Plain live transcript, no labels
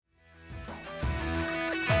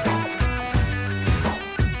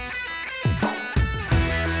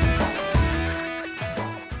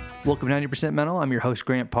Welcome to 90% Mental. I'm your host,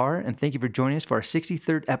 Grant Parr, and thank you for joining us for our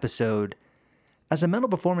 63rd episode. As a mental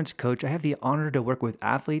performance coach, I have the honor to work with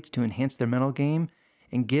athletes to enhance their mental game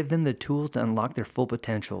and give them the tools to unlock their full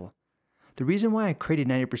potential. The reason why I created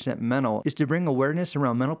 90% Mental is to bring awareness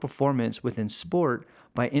around mental performance within sport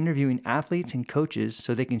by interviewing athletes and coaches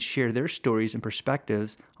so they can share their stories and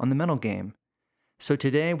perspectives on the mental game. So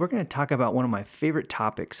today, we're going to talk about one of my favorite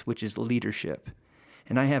topics, which is leadership.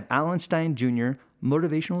 And I have Alan Stein Jr.,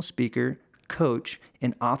 motivational speaker, coach,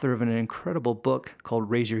 and author of an incredible book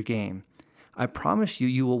called Raise Your Game. I promise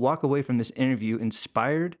you will walk away from this interview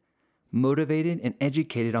inspired, motivated, and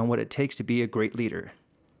educated on what it takes to be a great leader.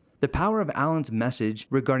 The power of Alan's message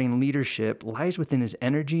regarding leadership lies within his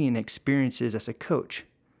energy and experiences as a coach.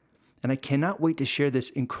 And I cannot wait to share this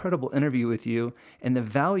incredible interview with you and the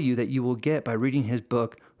value that you will get by reading his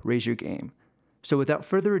book, Raise Your Game. So without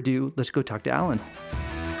further ado, let's go talk to Alan.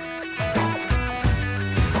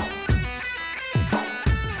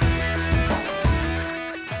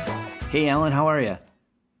 Hey, Alan, how are you?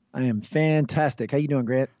 I am fantastic. How you doing,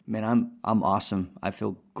 Grant? Man, I'm awesome. I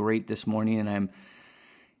feel great this morning, and I'm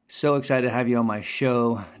so excited to have you on my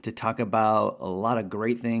show to talk about a lot of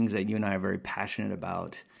great things that you and I are very passionate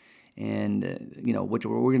about. And, which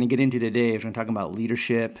we're going to get into today is we're going to talk about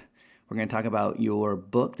leadership. We're going to talk about your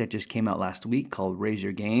book that just came out last week called Raise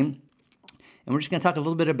Your Game. And we're just going to talk a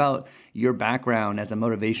little bit about your background as a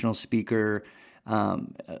motivational speaker,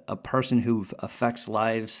 a person who affects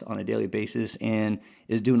lives on a daily basis and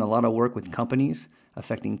is doing a lot of work with companies,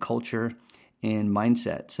 affecting culture and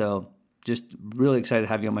mindset. So just really excited to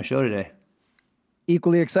have you on my show today.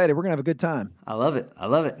 Equally excited. We're going to have a good time. I love it.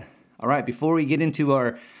 All right, before we get into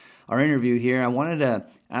our interview here, I wanted to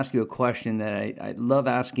ask you a question that I love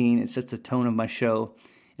asking. It sets the tone of my show,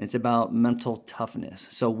 and it's about mental toughness.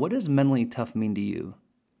 So what does mentally tough mean to you?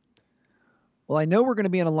 Well, I know we're going to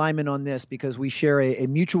be in alignment on this because we share a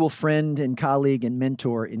mutual friend and colleague and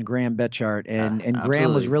mentor in Graham Betchart. And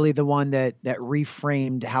Graham was really the one that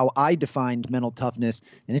reframed how I defined mental toughness.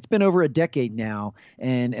 And it's been over a decade now.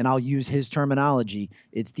 And I'll use his terminology.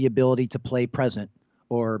 It's the ability to play present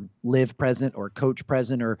or live present or coach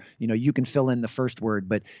present, or, you can fill in the first word.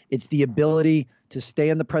 But it's the ability to stay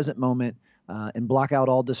in the present moment and block out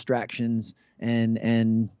all distractions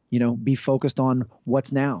and be focused on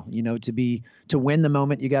what's now. To win the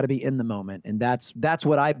moment, you got to be in the moment. And that's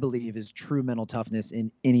what I believe is true mental toughness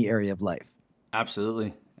in any area of life.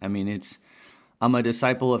 Absolutely. I mean, I'm a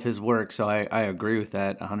disciple of his work, so I agree with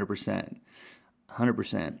that 100%.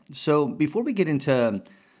 100%. So before we get into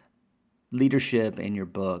leadership in your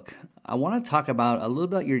book, I want to talk about a little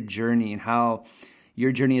bit about your journey and how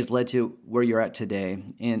your journey has led to where you're at today.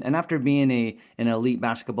 And after being an elite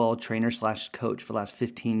basketball trainer / coach for the last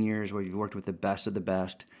 15 years, where you've worked with the best of the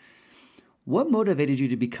best, what motivated you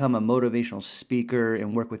to become a motivational speaker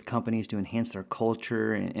and work with companies to enhance their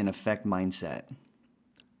culture and affect mindset?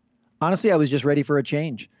 Honestly, I was just ready for a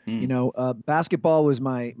change. Basketball was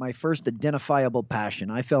my first identifiable passion.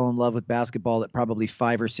 I fell in love with basketball at probably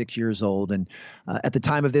 5 or 6 years old. And at the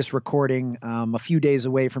time of this recording, a few days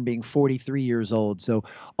away from being 43 years old. So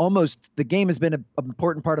the game has been an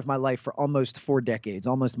important part of my life for almost 4 decades,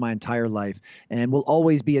 almost my entire life, and will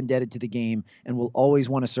always be indebted to the game and will always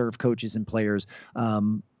want to serve coaches and players.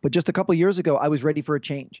 But just a couple of years ago, I was ready for a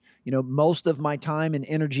change. Most of my time and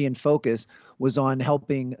energy and focus was on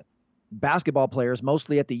helping basketball players,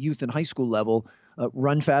 mostly at the youth and high school level,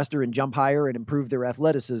 run faster and jump higher and improve their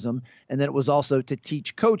athleticism. And then it was also to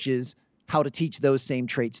teach coaches how to teach those same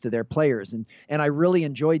traits to their players. And I really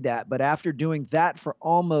enjoyed that. But after doing that for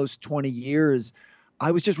almost 20 years,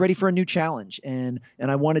 I was just ready for a new challenge. And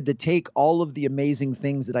I wanted to take all of the amazing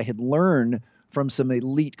things that I had learned from some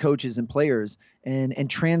elite coaches and players and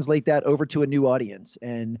translate that over to a new audience.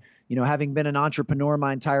 And, having been an entrepreneur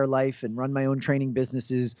my entire life and run my own training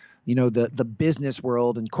businesses, the business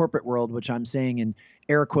world and corporate world, which I'm saying in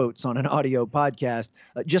air quotes on an audio podcast,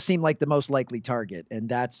 just seemed like the most likely target. And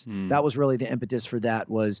that was really the impetus for that,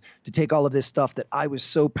 was to take all of this stuff that I was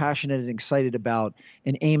so passionate and excited about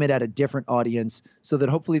and aim it at a different audience so that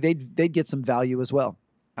hopefully they'd get some value as well.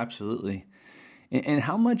 Absolutely. And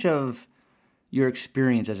how much of your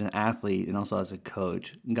experience as an athlete and also as a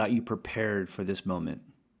coach got you prepared for this moment?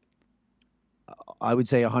 I would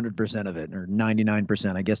say 100% of it, or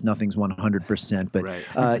 99%. I guess nothing's 100%, but right.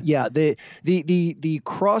 The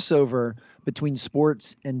crossover between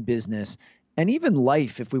sports and business and even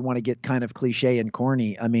life, if we want to get kind of cliche and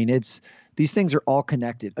corny, I mean, these things are all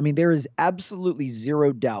connected. I mean, there is absolutely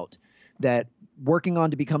zero doubt that working on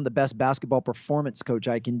to become the best basketball performance coach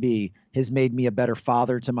I can be has made me a better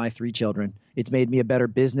father to my 3 children. It's made me a better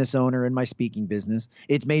business owner in my speaking business.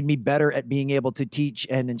 It's made me better at being able to teach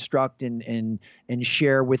and instruct and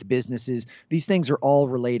share with businesses. These things are all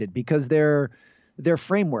related because they're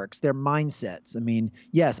frameworks, they're mindsets. I mean,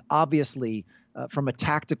 yes, obviously, from a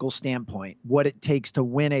tactical standpoint, what it takes to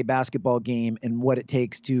win a basketball game and what it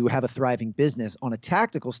takes to have a thriving business on a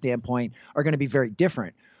tactical standpoint are going to be very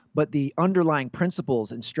different. But the underlying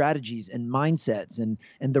principles and strategies and mindsets and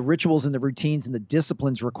the rituals and the routines and the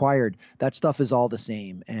disciplines required, that stuff is all the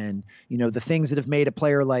same. And, the things that have made a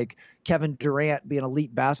player like Kevin Durant be an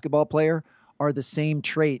elite basketball player are the same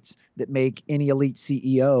traits that make any elite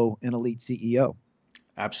CEO an elite CEO.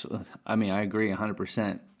 Absolutely. I mean, I agree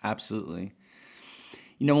 100%. Absolutely.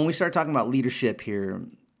 When we start talking about leadership here,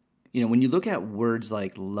 when you look at words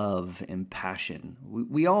like love and passion,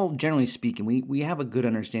 we all, generally speaking, we have a good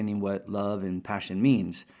understanding what love and passion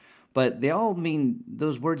means, but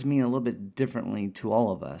those words mean a little bit differently to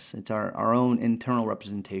all of us. It's our own internal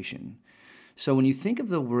representation. So when you think of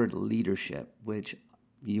the word leadership, which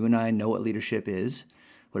you and I know what leadership is,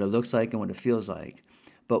 what it looks like and what it feels like,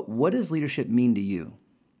 but what does leadership mean to you?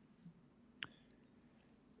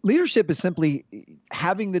 Leadership is simply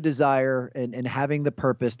having the desire and having the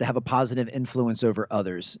purpose to have a positive influence over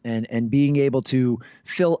others and being able to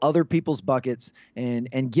fill other people's buckets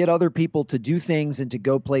and get other people to do things and to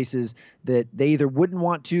go places that they either wouldn't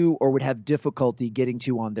want to or would have difficulty getting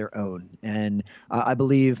to on their own. And I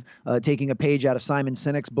believe taking a page out of Simon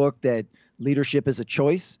Sinek's book that leadership is a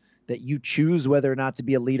choice, that you choose whether or not to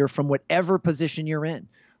be a leader from whatever position you're in.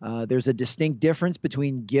 There's a distinct difference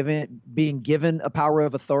between being given a power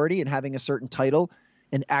of authority and having a certain title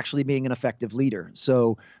and actually being an effective leader.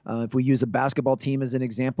 So if we use a basketball team as an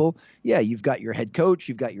example, yeah, you've got your head coach,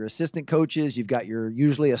 you've got your assistant coaches, you've got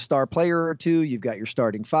usually a star player or two, you've got your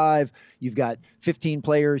starting 5, you've got 15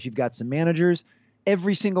 players, you've got some managers.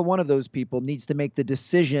 Every single one of those people needs to make the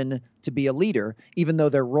decision to be a leader, even though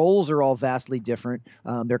their roles are all vastly different.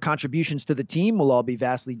 Their contributions to the team will all be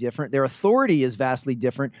vastly different. Their authority is vastly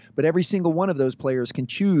different, but every single one of those players can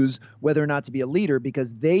choose whether or not to be a leader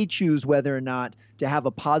because they choose whether or not to have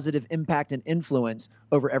a positive impact and influence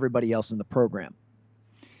over everybody else in the program.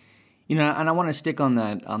 And I want to stick on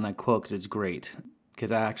that quote because it's great.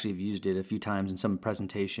 Because I actually have used it a few times in some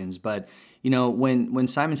presentations. But, when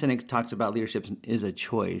Simon Sinek talks about leadership is a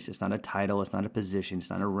choice, it's not a title, it's not a position, it's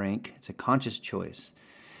not a rank, it's a conscious choice.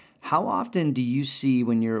 How often do you see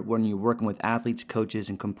when you're working with athletes, coaches,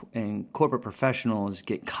 and corporate professionals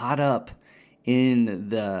get caught up in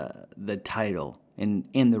the title and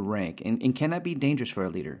in the rank? And can that be dangerous for a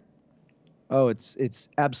leader? Oh, it's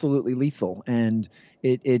absolutely lethal. And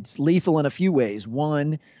it's lethal in a few ways.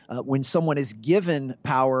 One, when someone is given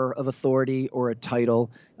power of authority or a title,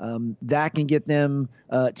 that can get them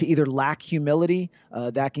to either lack humility,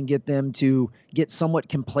 that can get them to get somewhat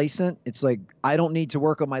complacent. It's like, I don't need to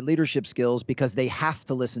work on my leadership skills because they have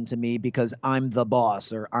to listen to me because I'm the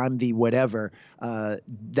boss or I'm the whatever.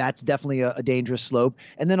 That's definitely a dangerous slope.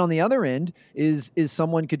 And then on the other end is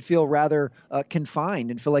someone could feel rather confined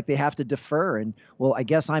and feel like they have to defer. And, well, I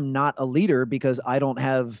guess I'm not a leader because I don't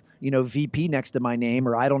have, VP next to my name,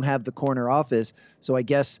 or I don't have the corner office. So I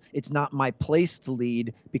guess it's not my place to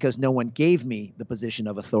lead because no one gave me the position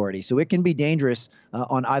of authority. So it can be dangerous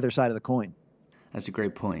on either side of the coin. That's a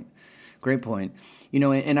great point. Great point.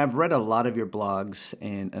 And I've read a lot of your blogs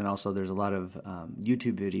and also there's a lot of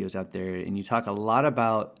YouTube videos out there, and you talk a lot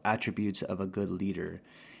about attributes of a good leader.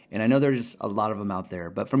 And I know there's a lot of them out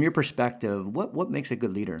there, but from your perspective, what makes a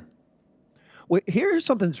good leader? Well, here's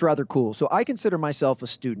something that's rather cool. So I consider myself a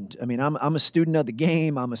student. I mean, I'm a student of the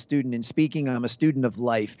game. I'm a student in speaking. I'm a student of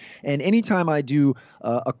life. And anytime I do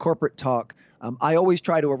a corporate talk, I always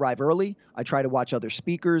try to arrive early. I try to watch other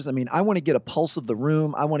speakers. I mean, I want to get a pulse of the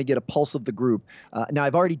room. I want to get a pulse of the group. Now,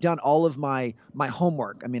 I've already done all of my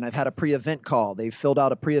homework. I mean, I've had a pre-event call. They've filled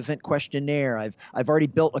out a pre-event questionnaire. I've already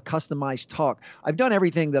built a customized talk. I've done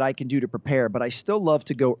everything that I can do to prepare, but I still love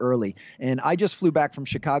to go early. And I just flew back from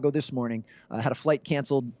Chicago this morning. I had a flight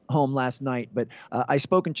canceled home last night, but I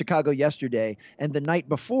spoke in Chicago yesterday. And the night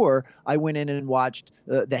before, I went in and watched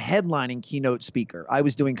the headlining keynote speaker. I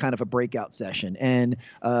was doing kind of a breakout session, and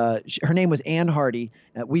her name was Ann Hardy.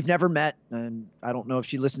 We've never met, and I don't know if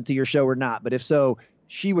she listened to your show or not, but if so,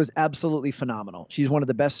 she was absolutely phenomenal. She's one of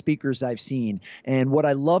the best speakers I've seen. And what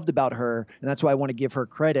I loved about her, and that's why I want to give her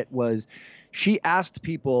credit, was she asked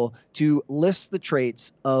people to list the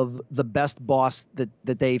traits of the best boss that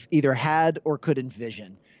they've either had or could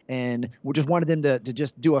envision. And we just wanted them to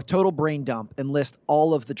just do a total brain dump and list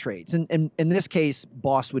all of the traits. And in this case,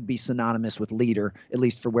 boss would be synonymous with leader, at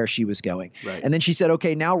least for where she was going. Right. And then she said,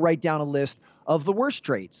 okay, now write down a list of the worst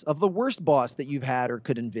traits, of the worst boss that you've had or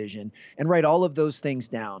could envision, and write all of those things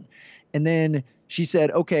down. And then she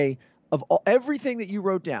said, okay, everything that you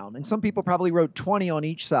wrote down, and some people probably wrote 20 on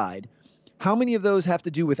each side, how many of those have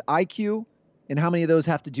to do with IQ and how many of those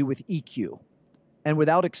have to do with EQ? And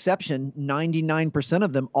without exception, 99%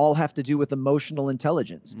 of them all have to do with emotional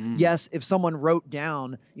intelligence. Yes, if someone wrote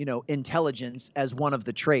down, intelligence as one of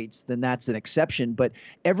the traits, then that's an exception. But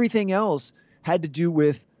everything else had to do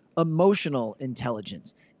with emotional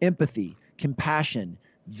intelligence, empathy, compassion,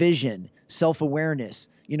 vision, self-awareness,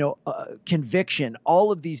 conviction,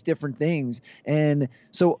 all of these different things. And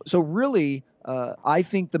so really, I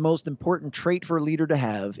think the most important trait for a leader to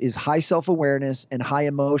have is high self-awareness and high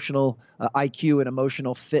emotional IQ and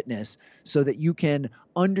emotional fitness, so that you can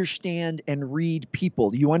understand and read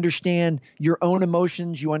people. You understand your own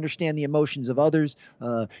emotions. You understand the emotions of others.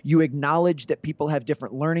 You acknowledge that people have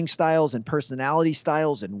different learning styles and personality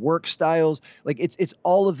styles and work styles. Like it's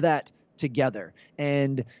all of that together.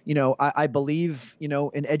 And, I believe,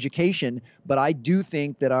 in education, but I do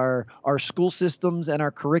think that our school systems and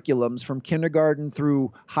our curriculums from kindergarten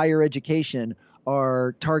through higher education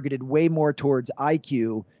are targeted way more towards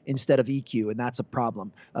IQ instead of EQ. And that's a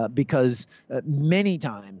problem because many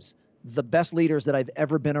times the best leaders that I've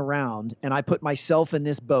ever been around, and I put myself in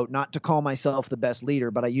this boat, not to call myself the best leader,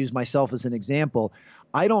 but I use myself as an example.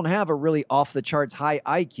 I don't have a really off the charts high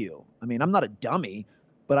IQ. I mean, I'm not a dummy,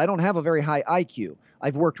 but I don't have a very high IQ.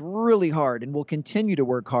 I've worked really hard and will continue to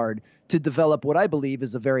work hard to develop what I believe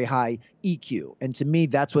is a very high EQ. And to me,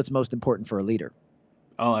 that's what's most important for a leader.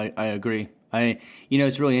 Oh, I agree.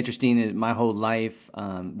 It's really interesting in my whole life,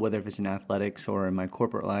 whether if it's in athletics or in my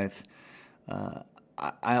corporate life,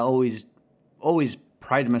 I always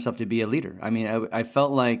prided myself to be a leader. I mean, I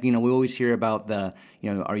felt like, we always hear about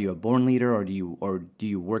are you a born leader or do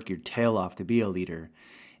you work your tail off to be a leader?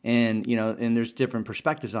 And, and there's different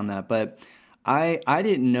perspectives on that. But I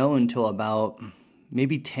didn't know until about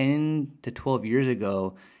maybe 10 to 12 years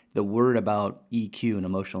ago, the word about EQ and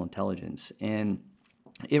emotional intelligence. And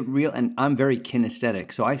and I'm very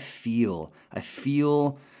kinesthetic. So I feel,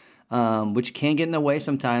 which can get in the way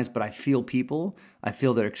sometimes, but I feel people, I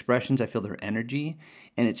feel their expressions, I feel their energy.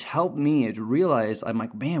 And it's helped me to realize, I'm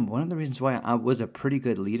like, man, one of the reasons why I was a pretty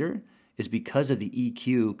good leader is because of the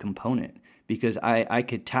EQ component, because I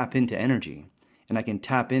could tap into energy and I can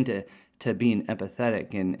tap into being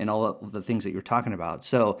empathetic and all of the things that you're talking about.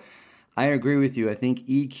 So I agree with you. I think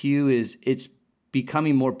EQ it's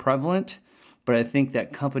becoming more prevalent, but I think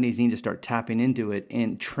that companies need to start tapping into it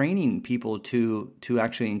and training people to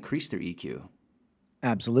actually increase their EQ.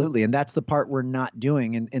 Absolutely. And that's the part we're not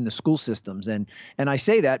doing in the school systems. And I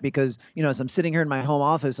say that because, as I'm sitting here in my home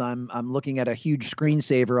office, I'm looking at a huge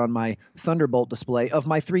screensaver on my Thunderbolt display of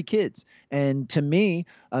my 3 kids. And to me,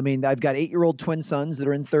 I mean, I've got 8-year-old twin sons that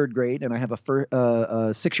are in 3rd grade, and I have a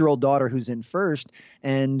 6-year-old daughter who's in 1st.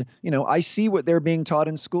 And, I see what they're being taught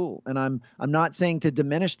in school. And I'm not saying to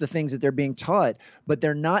diminish the things that they're being taught, but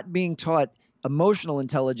they're not being taught emotional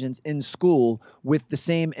intelligence in school with the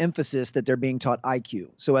same emphasis that they're being taught IQ.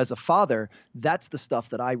 So as a father, that's the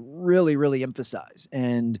stuff that I really, really emphasize.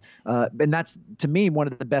 And that's, to me, one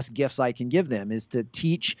of the best gifts I can give them is to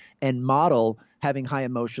teach and model having high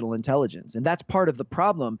emotional intelligence. And that's part of the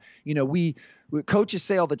problem. We coaches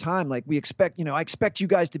say all the time, like, I expect you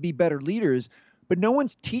guys to be better leaders. But no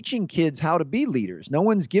one's teaching kids how to be leaders. No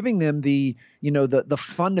one's giving them the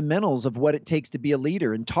fundamentals of what it takes to be a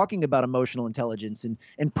leader and talking about emotional intelligence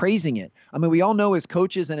and praising it. I mean, we all know as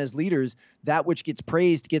coaches and as leaders, that which gets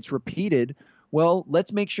praised gets repeated. Well,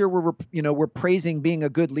 let's make sure we're praising being a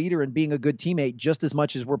good leader and being a good teammate just as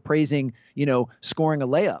much as we're praising, scoring a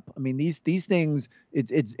layup. I mean, these things,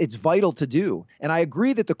 it's vital to do. And I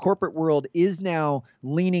agree that the corporate world is now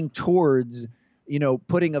leaning towards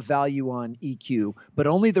putting a value on EQ, but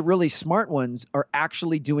only the really smart ones are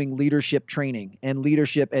actually doing leadership training and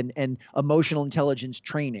leadership and emotional intelligence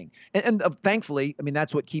training. And thankfully, I mean,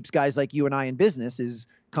 that's what keeps guys like you and I in business, is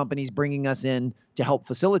companies bringing us in to help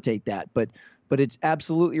facilitate that. But it's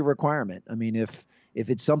absolutely a requirement. I mean, if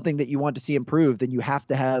it's something that you want to see improved, then you have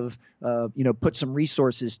to have, put some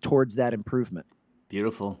resources towards that improvement.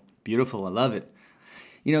 Beautiful. Beautiful. I love it.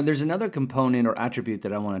 There's another component or attribute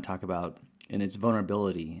that I want to talk about, and it's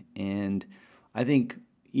vulnerability. And I think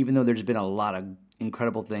even though there's been a lot of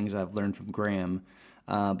incredible things I've learned from Graham,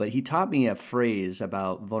 but he taught me a phrase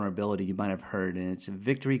about vulnerability you might have heard, and it's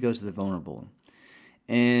victory goes to the vulnerable.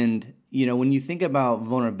 And, when you think about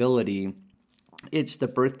vulnerability, it's the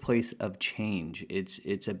birthplace of change.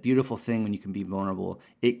 It's a beautiful thing when you can be vulnerable.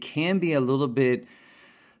 It can be a little bit,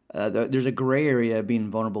 there's a gray area being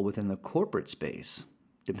vulnerable within the corporate space,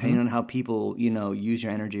 depending on how people, use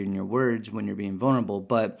your energy and your words when you're being vulnerable.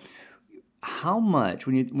 But how much,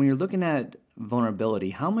 when you're looking at vulnerability,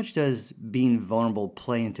 how much does being vulnerable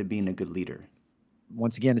play into being a good leader?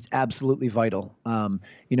 Once again, it's absolutely vital. I'm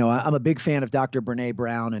a big fan of Dr. Brene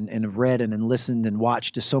Brown and have read and listened and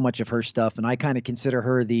watched to so much of her stuff. And I kind of consider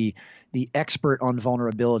her the expert on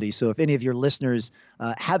vulnerability. So if any of your listeners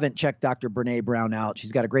haven't checked Dr. Brene Brown out,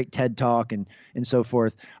 she's got a great TED talk and so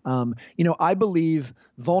forth. I believe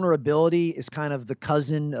vulnerability is kind of the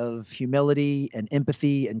cousin of humility and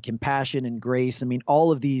empathy and compassion and grace. I mean, all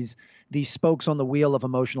of these spokes on the wheel of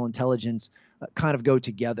emotional intelligence kind of go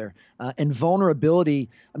together. And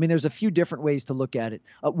vulnerability, I mean, there's a few different ways to look at it.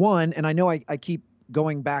 One, and I know I keep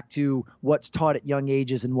going back to what's taught at young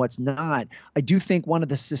ages and what's not, I do think one of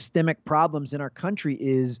the systemic problems in our country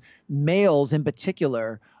is males in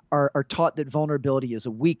particular are taught that vulnerability is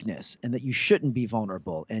a weakness and that you shouldn't be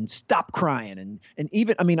vulnerable and stop crying. And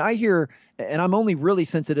even, I mean, I hear, and I'm only really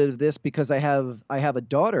sensitive to this because I have a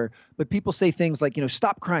daughter, but people say things like,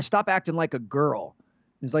 stop crying, stop acting like a girl.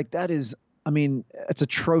 It's like, that is, I mean, it's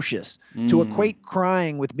atrocious to equate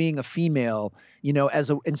crying with being a female,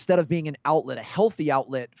 instead of being an outlet, a healthy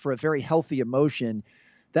outlet for a very healthy emotion.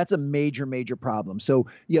 That's a major, major problem. So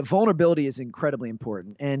yeah, vulnerability is incredibly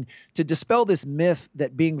important. And to dispel this myth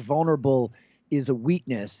that being vulnerable is a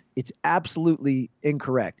weakness, it's absolutely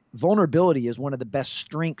incorrect. Vulnerability is one of the best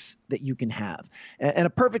strengths that you can have. And a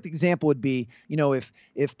perfect example would be,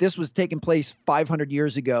 if this was taking place 500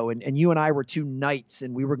 years ago and you and I were two knights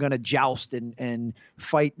and we were going to joust and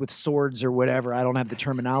fight with swords or whatever, I don't have the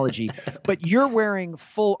terminology, but you're wearing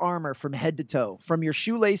full armor from head to toe, from your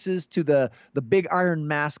shoelaces to the big iron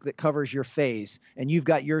mask that covers your face, and you've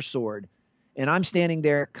got your sword. And I'm standing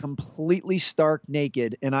there completely stark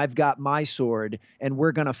naked, and I've got my sword, and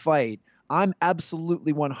we're going to fight. I'm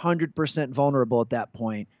absolutely 100% vulnerable at that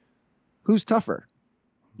point. Who's tougher?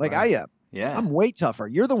 Like, I am. Yeah. I'm way tougher.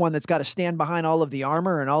 You're the one that's got to stand behind all of the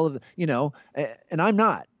armor and all of the, and I'm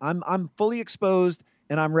not. I'm fully exposed,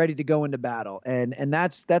 and I'm ready to go into battle. And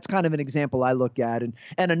that's kind of an example I look at. And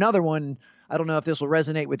another one, I don't know if this will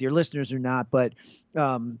resonate with your listeners or not, but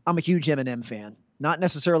I'm a huge Eminem fan. Not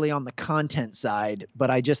necessarily on the content side,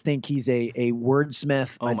 but I just think he's a wordsmith.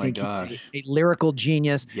 Oh my gosh. He's a lyrical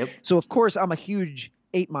genius. Yep. So of course I'm a huge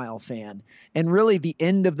 8 Mile fan. And really the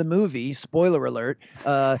end of the movie, spoiler alert,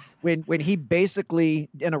 when he basically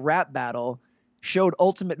in a rap battle showed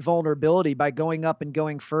ultimate vulnerability by going up and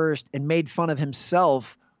going first and made fun of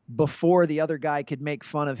himself before the other guy could make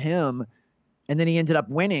fun of him. And then he ended up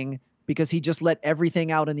winning because he just let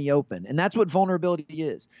everything out in the open. And that's what vulnerability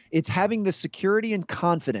is. It's having the security and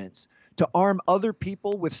confidence to arm other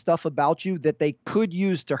people with stuff about you that they could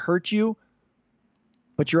use to hurt you,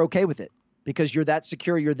 but you're okay with it because you're that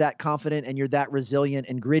secure, you're that confident, and you're that resilient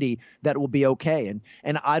and gritty that it will be okay.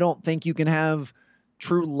 And I don't think you can have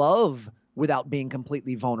true love without being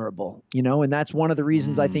completely vulnerable, and that's one of the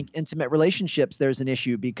reasons I think intimate relationships, there's an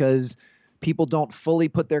issue because people don't fully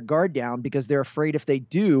put their guard down because they're afraid if they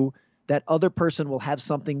do, that other person will have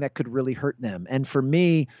something that could really hurt them. And for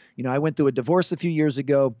me, I went through a divorce a few years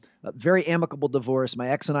ago, a very amicable divorce. My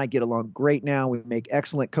ex and I get along great now. We make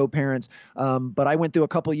excellent co-parents. But I went through a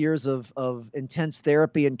couple years of intense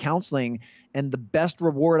therapy and counseling. And the best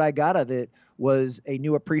reward I got of it was a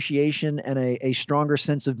new appreciation and a stronger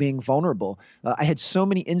sense of being vulnerable. I had so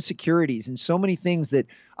many insecurities and so many things that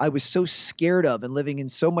I was so scared of and living in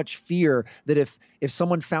so much fear that if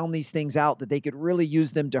someone found these things out, that they could really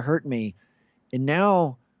use them to hurt me. And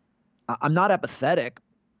now I'm not apathetic,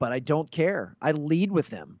 but I don't care. I lead with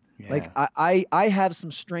them. Yeah. Like I have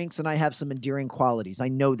some strengths and I have some endearing qualities. I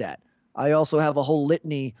know that. I also have a whole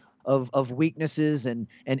litany of weaknesses and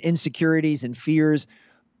insecurities and fears.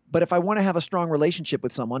 But if I want to have a strong relationship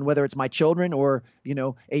with someone, whether it's my children or,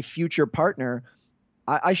 a future partner,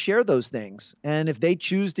 I share those things. And if they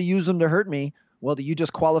choose to use them to hurt me, well, you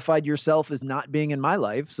just qualified yourself as not being in my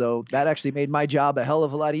life. So that actually made my job a hell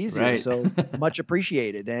of a lot easier. Right. So much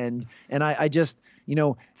appreciated. And I just,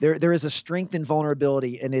 there is a strength in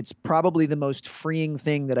vulnerability, and it's probably the most freeing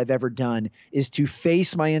thing that I've ever done is to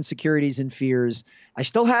face my insecurities and fears. I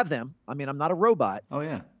still have them. I mean, I'm not a robot. Oh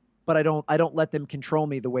yeah. But I don't let them control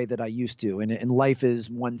me the way that I used to. And life is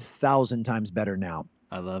 1,000 times better now.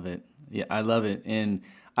 I love it. Yeah, I love it. And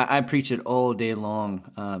I preach it all day long,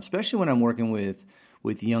 especially when I'm working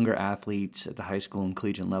with younger athletes at the high school and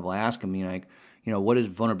collegiate level. I ask them, what does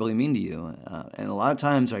vulnerability mean to you? And a lot of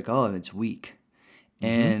times like, oh, it's weak.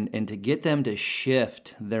 And to get them to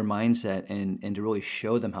shift their mindset and to really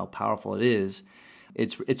show them how powerful it is,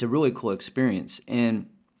 it's a really cool experience. And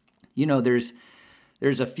there's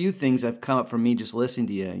a few things that have come up for me just listening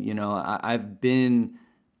to you. I've been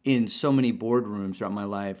in so many boardrooms throughout my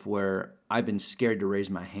life where I've been scared to raise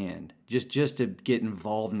my hand just to get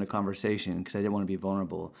involved in the conversation because I didn't want to be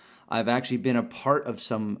vulnerable. I've actually been a part of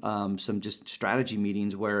some just strategy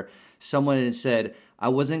meetings where someone had said, I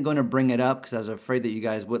wasn't going to bring it up because I was afraid that you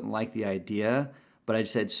guys wouldn't like the idea, but I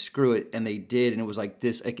said, screw it. And they did. And it was like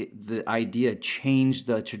this, the idea changed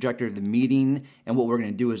the trajectory of the meeting and what we're going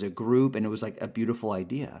to do as a group. And it was like a beautiful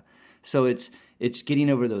idea. So it's getting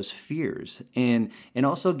over those fears and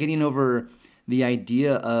also getting over the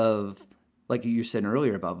idea of, like you said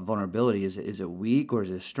earlier about vulnerability. Is it weak or is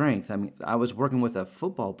it strength? I mean, I was working with a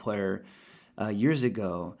football player years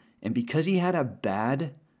ago, and because he had a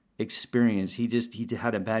bad experience, he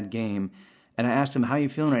had a bad game, and I asked him, how are you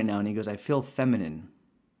feeling right now? And he goes, I feel feminine.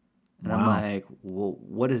 And I'm like, well,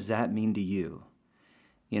 what does that mean to you?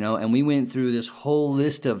 And we went through this whole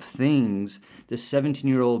list of things. This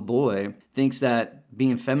 17-year-old boy thinks that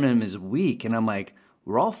being feminine is weak. And I'm like,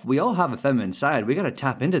 we all have a feminine side. We got to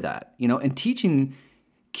tap into that, and teaching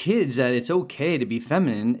kids that it's okay to be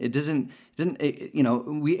feminine.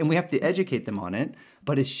 We have to educate them on it,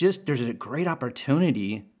 but it's just, there's a great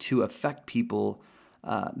opportunity to affect people,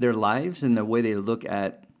 their lives and the way they look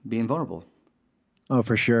at being vulnerable. Oh,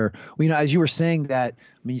 for sure. Well, as you were saying that,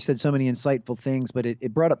 I mean, you said so many insightful things, but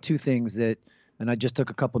it brought up two things and I just took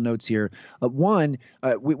a couple notes here. One,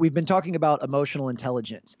 we've been talking about emotional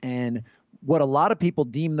intelligence, and what a lot of people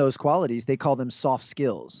deem those qualities, they call them soft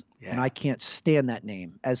skills. Yeah. And I can't stand that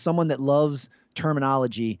name. As someone that loves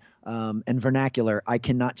terminology and vernacular, I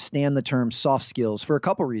cannot stand the term soft skills for a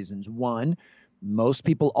couple reasons. One, most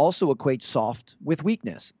people also equate soft with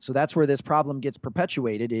weakness. So that's where this problem gets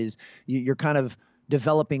perpetuated, is you're kind of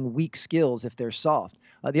developing weak skills if they're soft.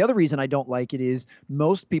 The other reason I don't like it is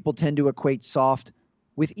most people tend to equate soft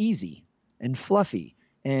with easy and fluffy.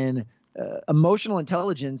 And emotional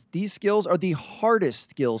intelligence, these skills are the hardest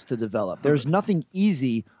skills to develop. There's nothing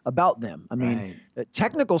easy about them. I mean,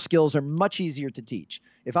 technical skills are much easier to teach.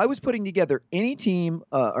 If I was putting together any team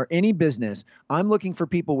or any business, I'm looking for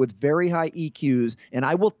people with very high EQs, and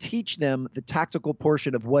I will teach them the tactical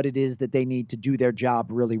portion of what it is that they need to do their job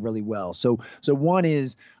really, really well. So one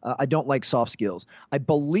is I don't like soft skills. I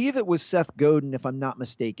believe it was Seth Godin, if I'm not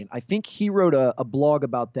mistaken. I think he wrote a blog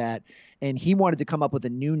about that, and he wanted to come up with a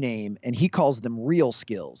new name, and he calls them real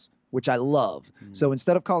skills, which I love. So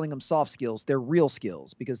instead of calling them soft skills, they're real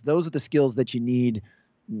skills, because those are the skills that you need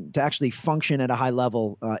to actually function at a high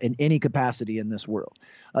level in any capacity in this world.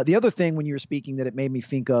 The other thing when you were speaking that it made me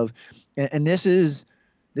think of, and this is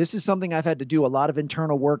something I've had to do a lot of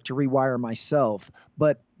internal work to rewire myself,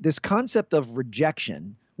 but this concept of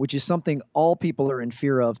rejection, which is something all people are in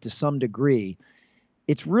fear of to some degree,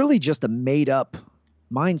 it's really just a made up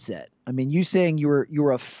mindset. I mean, you saying you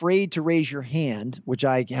were afraid to raise your hand, which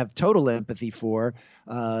I have total empathy for,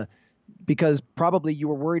 because probably you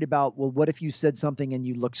were worried about, well, what if you said something and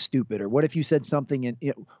you look stupid, or what if you said something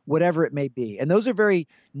and whatever it may be. And those are very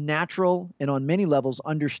natural and on many levels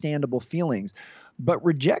understandable feelings. But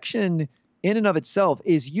rejection in and of itself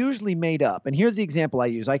is usually made up. And here's the example I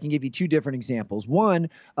use. I can give you two different examples. One,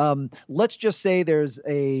 let's just say there's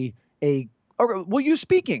well, you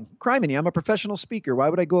speaking. Criminy, I'm a professional speaker. Why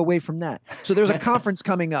would I go away from that? So there's a conference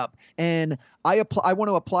coming up, and I want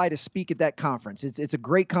to apply to speak at that conference. It's a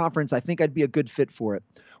great conference. I think I'd be a good fit for it.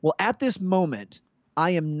 Well, at this moment,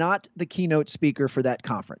 I am not the keynote speaker for that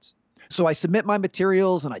conference. So I submit my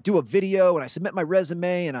materials, and I do a video, and I submit my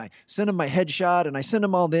resume, and I send them my headshot, and I send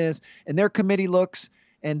them all this, and their committee looks,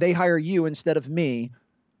 and they hire you instead of me.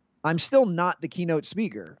 I'm still not the keynote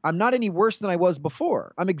speaker. I'm not any worse than I was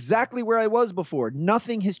before. I'm exactly where I was before.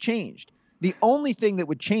 Nothing has changed. The only thing that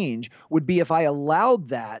would change would be if I allowed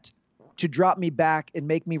that to drop me back and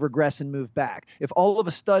make me regress and move back. If all of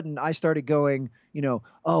a sudden I started going, oh,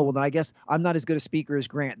 well, then I guess I'm not as good a speaker as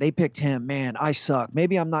Grant. They picked him. Man, I suck.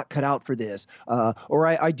 Maybe I'm not cut out for this. Or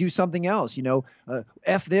I do something else,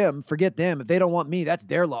 F them, forget them. If they don't want me, that's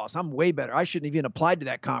their loss. I'm way better. I shouldn't have even applied to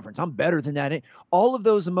that conference. I'm better than that. All of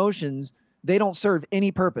those emotions, they don't serve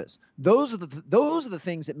any purpose. Those are the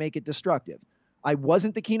things that make it destructive. I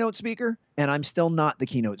wasn't the keynote speaker, and I'm still not the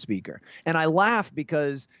keynote speaker. And I laugh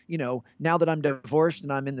because, now that I'm divorced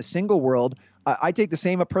and I'm in the single world, I take the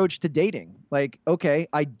same approach to dating. Like, okay,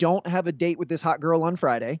 I don't have a date with this hot girl on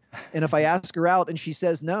Friday. And if I ask her out and she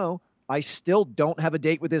says no, I still don't have a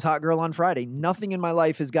date with this hot girl on Friday. Nothing in my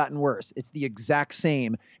life has gotten worse. It's the exact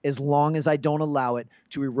same as long as I don't allow it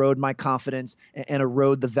to erode my confidence and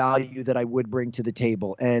erode the value that I would bring to the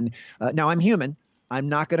table. And now I'm human. I'm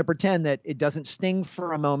not going to pretend that it doesn't sting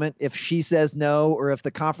for a moment if she says no or if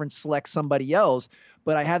the conference selects somebody else.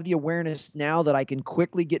 But I have the awareness now that I can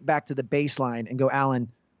quickly get back to the baseline and go, Alan,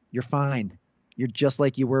 you're fine. You're just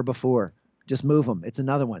like you were before. Just move them. It's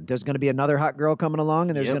another one. There's going to be another hot girl coming along,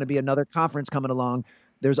 and there's going to be another conference coming along.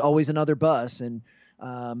 There's always another bus, and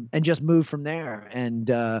just move from there. And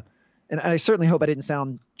I certainly hope I didn't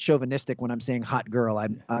sound chauvinistic when I'm saying hot girl.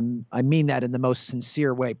 I mean that in the most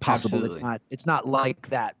sincere way possible. Absolutely. It's not like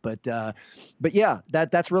that, but yeah,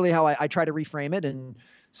 that's really how I try to reframe it. And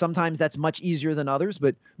sometimes that's much easier than others.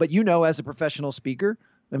 But as a professional speaker,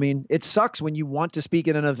 I mean, it sucks when you want to speak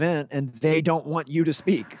at an event and they don't want you to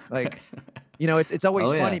speak. Like, it's always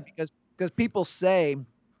funny because people say,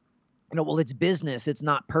 well, it's business, it's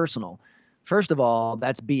not personal. First of all,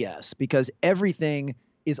 that's BS, because everything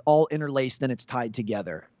is all interlaced and it's tied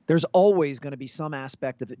together. There's always going to be some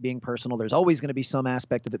aspect of it being personal. There's always going to be some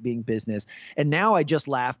aspect of it being business. And now I just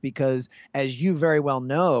laugh because, as you very well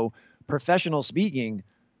know, professional speaking,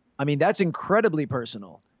 I mean, that's incredibly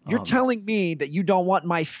personal. You're telling me that you don't want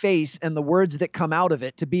my face and the words that come out of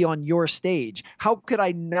it to be on your stage. How could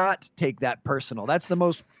I not take that personal? That's the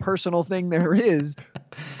most personal thing there is.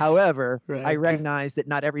 However, right. I recognize that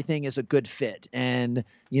not everything is a good fit. And,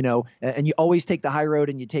 and you always take the high road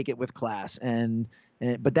and you take it with class.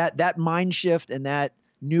 But that mind shift and that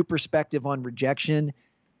new perspective on rejection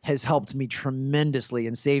has helped me tremendously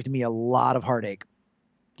and saved me a lot of heartache.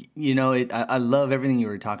 I love everything you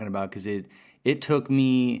were talking about, because it took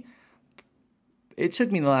me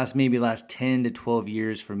the last 10 to 12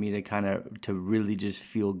 years for me to really just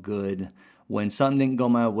feel good when something didn't go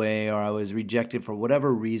my way or I was rejected for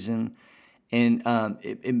whatever reason. And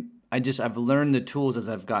I've learned the tools as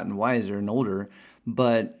I've gotten wiser and older.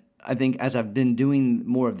 But I think as I've been doing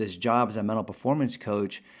more of this job as a mental performance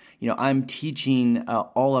coach, I'm teaching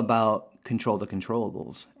all about control the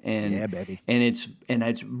controllables. And yeah, baby. And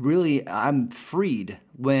it's really, I'm freed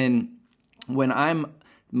when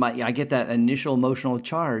I get that initial emotional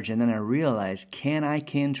charge, and then I realize, can I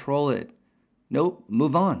control it? Nope,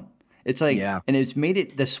 move on. It's like, and it's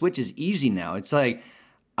made the switch is easy now. It's like,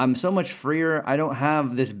 I'm so much freer. I don't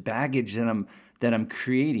have this baggage that I'm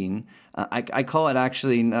creating. I call it,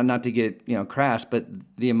 actually, not to get crass, but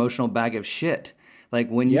the emotional bag of shit. Like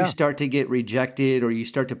when you start to get rejected or you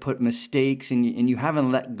start to put mistakes and you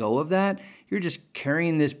haven't let go of that, you're just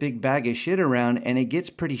carrying this big bag of shit around, and it gets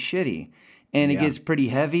pretty shitty. And it gets pretty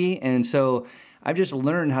heavy. And so I've just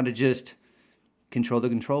learned how to just control the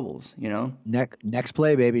controllables, Next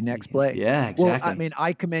play, baby. Next play. Yeah, exactly. Well, I mean,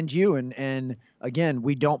 I commend you. And again,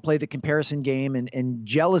 we don't play the comparison game. And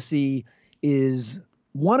jealousy is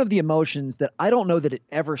one of the emotions that I don't know that it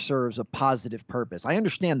ever serves a positive purpose. I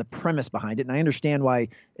understand the premise behind it, and I understand why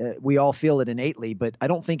we all feel it innately, but I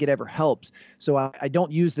don't think it ever helps. So I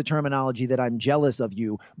don't use the terminology that I'm jealous of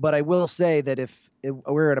you, but I will say that if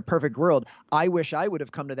we're in a perfect world, I wish I would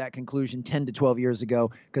have come to that conclusion 10 to 12 years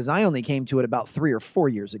ago, because I only came to it about 3 or 4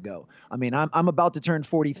 years ago. I mean, I'm about to turn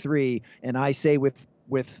 43, and I say with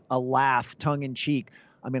a laugh, tongue in cheek,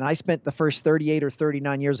 I mean, I spent the first 38 or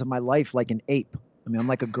 39 years of my life like an ape. I mean, I'm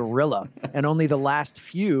like a gorilla, and only the last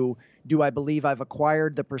few do I believe I've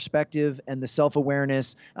acquired the perspective and the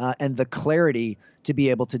self-awareness and the clarity to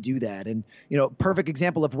be able to do that. And, perfect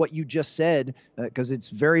example of what you just said, because it's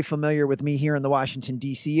very familiar with me here in the Washington,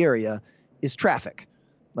 D.C. area, is traffic.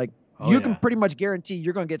 Like, you can pretty much guarantee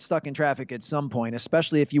you're going to get stuck in traffic at some point,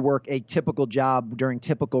 especially if you work a typical job during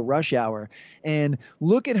typical rush hour. And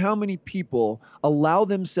look at how many people allow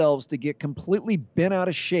themselves to get completely bent out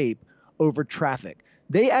of shape over traffic.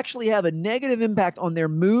 They actually have a negative impact on their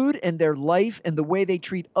mood and their life and the way they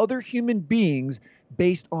treat other human beings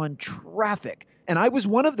based on traffic. And I was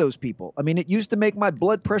one of those people. I mean, it used to make my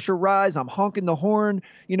blood pressure rise. I'm honking the horn,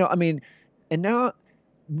 and now,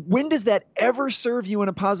 when does that ever serve you in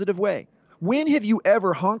a positive way? When have you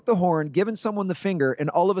ever honked the horn, given someone the finger,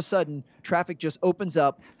 and all of a sudden traffic just opens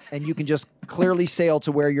up and you can just clearly sail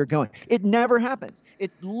to where you're going? It never happens.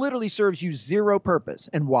 It literally serves you zero purpose.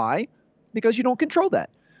 And why? Because you don't control that.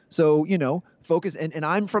 So, focus. And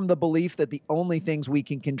I'm from the belief that the only things we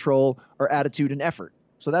can control are attitude and effort.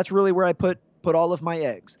 So that's really where I put all of my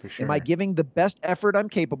eggs. For sure. Am I giving the best effort I'm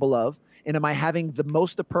capable of? And am I having the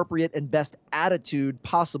most appropriate and best attitude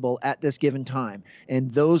possible at this given time?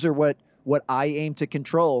 And those are what I aim to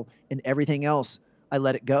control, and everything else, I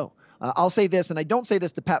let it go. I'll say this, and I don't say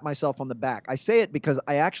this to pat myself on the back. I say it because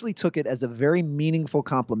I actually took it as a very meaningful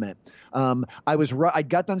compliment. I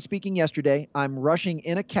got done speaking yesterday. I'm rushing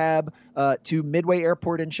in a cab to Midway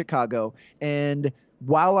Airport in Chicago, and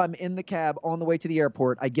while I'm in the cab on the way to the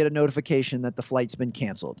airport, I get a notification that the flight's been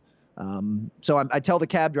canceled. So I tell the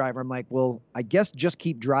cab driver, I'm like, well, I guess just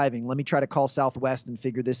keep driving. Let me try to call Southwest and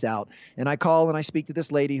figure this out. And I call and I speak to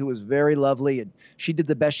this lady who was very lovely, and she did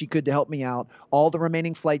the best she could to help me out. All the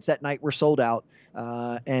remaining flights that night were sold out.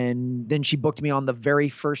 And then she booked me on the very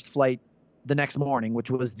first flight the next morning, which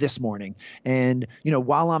was this morning. And,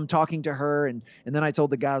 while I'm talking to her, and then I told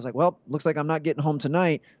the guy, I was like, well, looks like I'm not getting home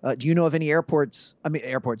tonight. Do you know of any airports? Do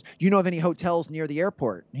you know of any hotels near the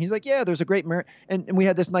airport? And he's like, yeah, there's a great, and we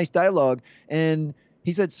had this nice dialogue. And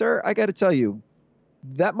he said, sir, I got to tell you,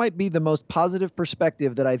 that might be the most positive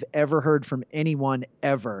perspective that I've ever heard from anyone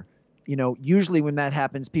ever. Usually when that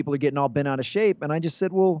happens, people are getting all bent out of shape. And I just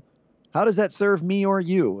said, well, how does that serve me or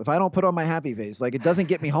you if I don't put on my happy face? Like, it doesn't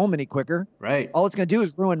get me home any quicker. Right. All it's going to do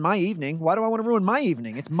is ruin my evening. Why do I want to ruin my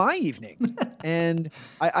evening? It's my evening. And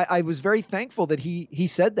I was very thankful that he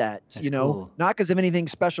said that, That's cool. Not because of anything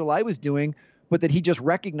special I was doing, but that he just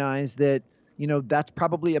recognized that, that's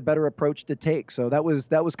probably a better approach to take. So that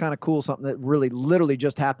was kind of cool. Something that really literally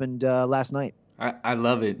just happened last night. I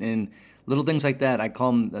love it. And little things like that, I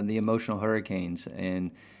call them the emotional hurricanes.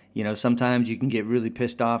 And sometimes you can get really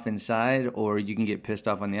pissed off inside, or you can get pissed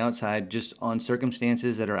off on the outside just on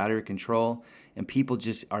circumstances that are out of your control, and people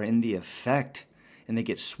just are in the effect and they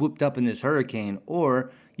get swooped up in this hurricane.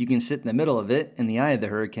 Or you can sit in the middle of it, in the eye of the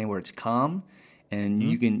hurricane, where it's calm, and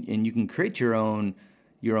you can create your own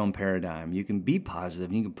paradigm. You can be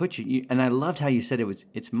positive, and you can and I loved how you said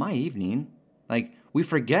it's my evening. Like, we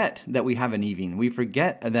forget that we have an evening. We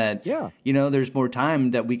forget that there's more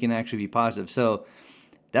time that we can actually be positive. So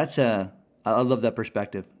I love that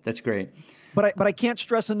perspective. That's great. But I can't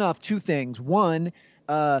stress enough two things. One,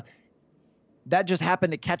 that just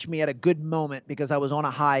happened to catch me at a good moment because I was on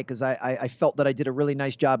a high, because I felt that I did a really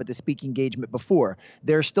nice job at the speaking engagement before.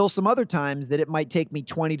 There's still some other times that it might take me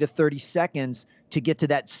 20 to 30 seconds to get to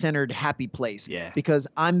that centered, happy place. Yeah. Because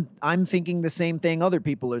I'm thinking the same thing other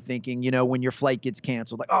people are thinking, when your flight gets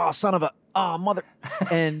canceled. Like, mother.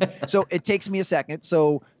 And so it takes me a second.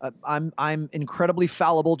 So I'm incredibly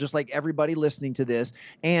fallible, just like everybody listening to this.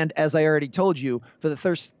 And as I already told you, for the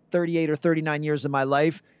first 38 or 39 years of my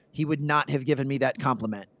life, he would not have given me that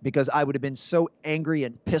compliment, because I would have been so angry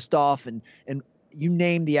and pissed off and you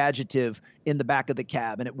name the adjective in the back of the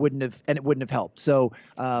cab, and it wouldn't have helped. So,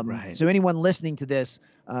 right. So anyone listening to this,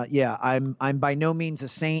 I'm by no means a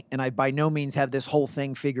saint, and I by no means have this whole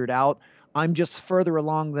thing figured out. I'm just further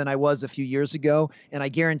along than I was a few years ago. And I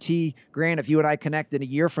guarantee, Grant, if you and I connect in a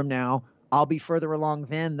year from now, I'll be further along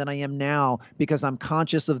then than I am now, because I'm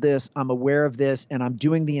conscious of this, I'm aware of this, and I'm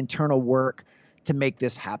doing the internal work to make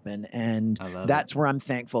this happen. And that's where I'm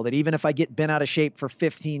thankful that even if I get bent out of shape for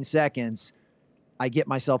 15 seconds, I get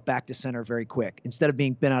myself back to center very quick, instead of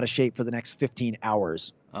being bent out of shape for the next 15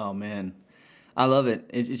 hours. Oh, man. I love it.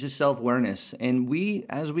 It's just self-awareness. And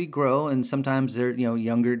as we grow, and sometimes the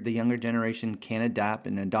younger generation can adapt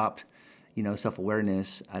and adopt,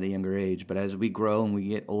 self-awareness at a younger age. But as we grow and we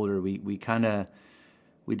get older, we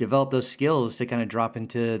develop those skills to kind of drop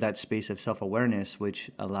into that space of self-awareness, which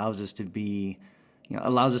allows us to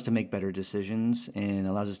make better decisions and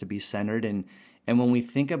allows us to be centered. And when we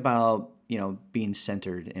think about, being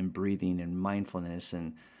centered and breathing and mindfulness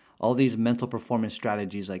and all these mental performance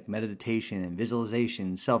strategies like meditation and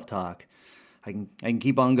visualization, self-talk, I can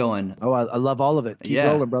keep on going. Oh, I love all of it. Keep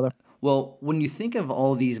rolling, brother. Well, when you think of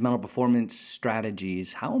all these mental performance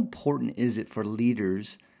strategies, how important is it for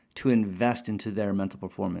leaders to invest into their mental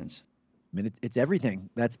performance? I mean, it's everything.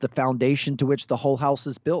 That's the foundation to which the whole house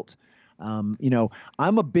is built. I'm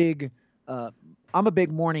a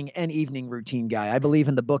big morning and evening routine guy. I believe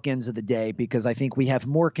in the bookends of the day, because I think we have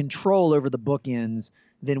more control over the bookends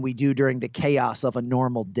than we do during the chaos of a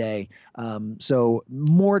normal day. So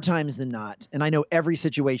more times than not, and I know every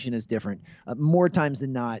situation is different, more times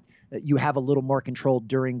than not, you have a little more control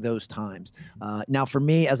during those times. Now, for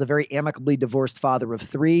me, as a very amicably divorced father of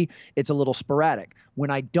 3, it's a little sporadic. When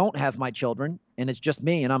I don't have my children and it's just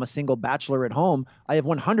me and I'm a single bachelor at home, I have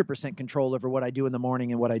 100% control over what I do in the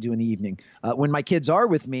morning and what I do in the evening. When my kids are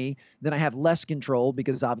with me, then I have less control,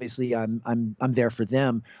 because obviously I'm there for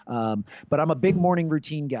them. But I'm a big morning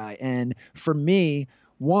routine guy. And for me,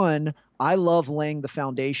 one, I love laying the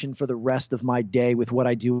foundation for the rest of my day with what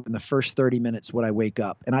I do in the first 30 minutes when I wake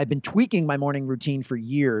up. And I've been tweaking my morning routine for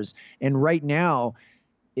years. And right now,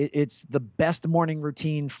 it's the best morning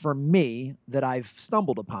routine for me that I've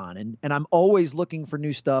stumbled upon. And I'm always looking for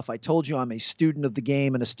new stuff. I told you I'm a student of the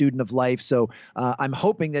game and a student of life. So I'm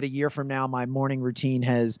hoping that a year from now, my morning routine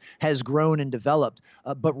has grown and developed.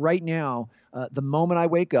 But right now, the moment I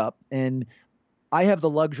wake up, and I have the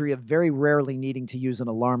luxury of very rarely needing to use an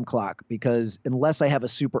alarm clock, because unless I have a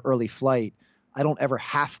super early flight, I don't ever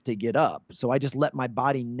have to get up. So I just let my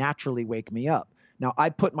body naturally wake me up. Now, I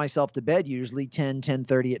put myself to bed usually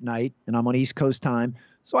 10:30 at night, and I'm on East Coast time.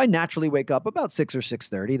 So I naturally wake up about 6 or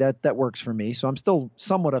 6:30. That works for me. So I'm still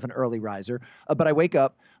somewhat of an early riser. But I wake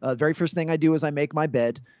up. Very first thing I do is I make my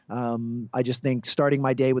bed. I just think starting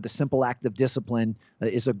my day with a simple act of discipline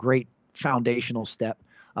is a great foundational step.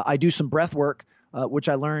 I do some breath work, which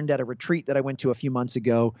I learned at a retreat that I went to a few months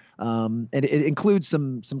ago. And it includes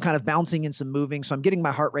some kind of bouncing and some moving. So I'm getting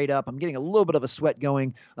my heart rate up. I'm getting a little bit of a sweat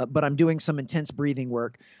going, but I'm doing some intense breathing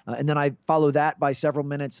work. And then I follow that by several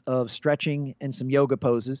minutes of stretching and some yoga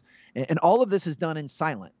poses. And all of this is done in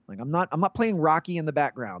silent. Like I'm not playing Rocky in the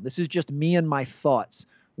background. This is just me and my thoughts,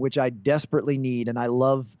 which I desperately need. And I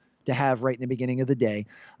love to have right in the beginning of the day.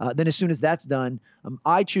 Then as soon as that's done,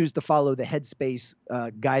 I choose to follow the Headspace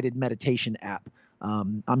guided meditation app.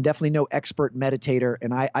 I'm definitely no expert meditator,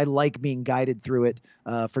 and I like being guided through it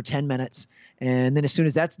for 10 minutes. And then as soon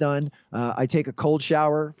as that's done, I take a cold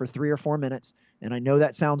shower for 3 or 4 minutes. And I know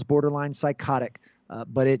that sounds borderline psychotic,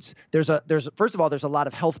 but there's first of all, there's a lot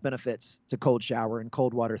of health benefits to cold shower and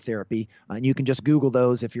cold water therapy. And you can just Google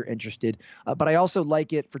those if you're interested. But I also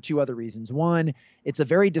like it for two other reasons. One, it's a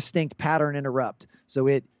very distinct pattern interrupt. So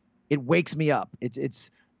it wakes me up.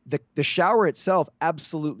 The shower itself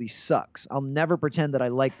absolutely sucks. I'll never pretend that I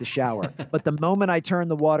like the shower, but the moment I turn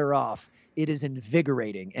the water off, it is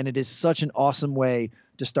invigorating, and it is such an awesome way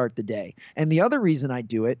to start the day. And the other reason I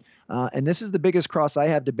do it, and this is the biggest cross I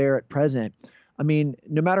have to bear at present, I mean,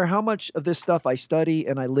 no matter how much of this stuff I study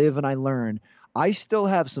and I live and I learn, I still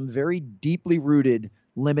have some very deeply rooted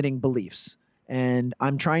limiting beliefs. And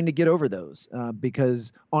I'm trying to get over those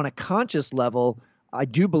because on a conscious level, I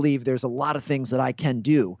do believe there's a lot of things that I can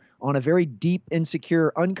do. On a very deep,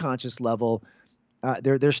 insecure, unconscious level,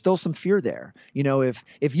 there's still some fear there. You know, if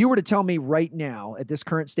you were to tell me right now at this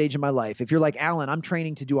current stage of my life, if you're like, Alan, I'm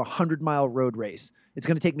training to do a 100-mile road race. It's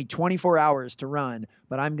going to take me 24 hours to run,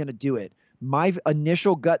 but I'm going to do it. My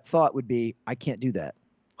initial gut thought would be, I can't do that.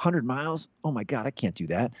 100 miles? Oh my God, I can't do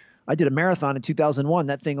that. I did a marathon in 2001.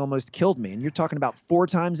 That thing almost killed me. And you're talking about 4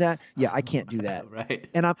 times that? Yeah, I can't do that. Right.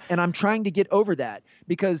 And I'm trying to get over that,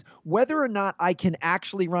 because whether or not I can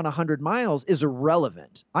actually run 100 miles is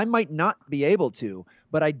irrelevant. I might not be able to,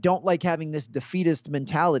 but I don't like having this defeatist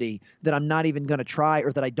mentality that I'm not even going to try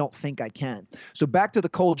or that I don't think I can. So back to the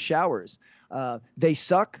cold showers. They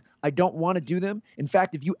suck. I don't want to do them. In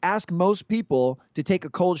fact, if you ask most people to take a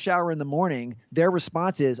cold shower in the morning, their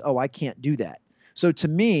response is, oh, I can't do that. So to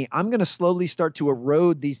me, I'm going to slowly start to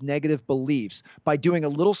erode these negative beliefs by doing a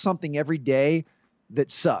little something every day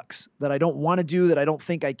that sucks, that I don't want to do, that I don't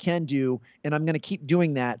think I can do. And I'm going to keep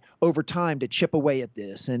doing that over time to chip away at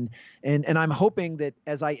this. And I'm hoping that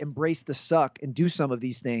as I embrace the suck and do some of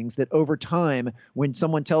these things, that over time, when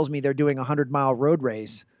someone tells me they're doing a 100-mile road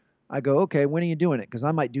race, I go, okay, when are you doing it? Because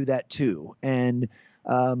I might do that too. And,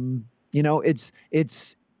 you know, it's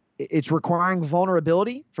requiring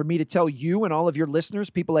vulnerability for me to tell you and all of your listeners,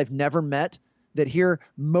 people I've never met, that here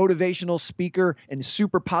motivational speaker and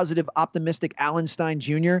super positive, optimistic Alan Stein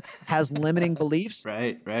Jr. has limiting beliefs.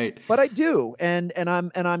 Right. But I do, and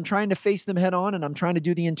I'm trying to face them head on, and I'm trying to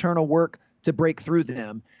do the internal work to break through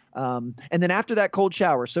them. And then after that cold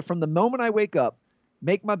shower, so from the moment I wake up,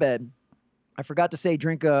 make my bed, I forgot to say,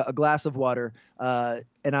 drink a glass of water,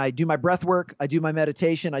 and I do my breath work, I do my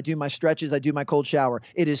meditation, I do my stretches, I do my cold shower.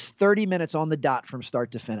 It is 30 minutes on the dot from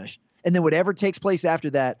start to finish. And then whatever takes place after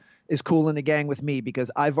that is cool in the gang with me,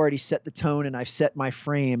 because I've already set the tone and I've set my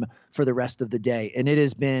frame for the rest of the day. And it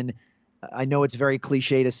has been, I know it's very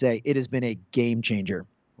cliche to say, it has been a game changer.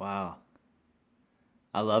 Wow.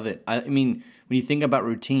 I love it. I mean, when you think about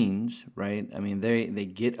routines, right? I mean, they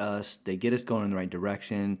get us going in the right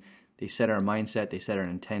direction. They set our mindset, they set our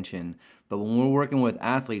intention. But when we're working with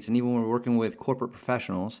athletes, and even when we're working with corporate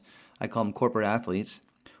professionals, I call them corporate athletes,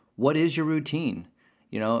 what is your routine?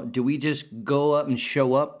 You know, do we just go up and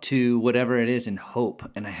show up to whatever it is and hope?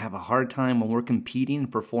 And I have a hard time when we're competing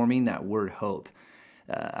and performing that word hope.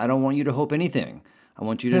 I don't want you to hope anything. I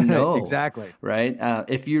want you to know. Exactly. Right?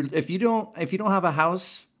 If you don't have a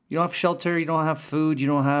house, you don't have shelter, you don't have food, you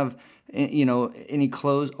don't have any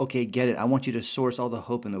clothes, okay, get it. I want you to source all the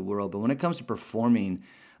hope in the world. But when it comes to performing,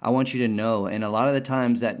 I want you to know. And a lot of the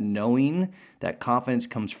times that knowing, that confidence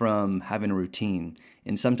comes from having a routine.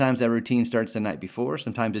 And sometimes that routine starts the night before.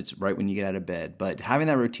 Sometimes it's right when you get out of bed. But having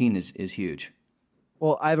that routine is huge.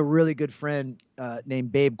 Well, I have a really good friend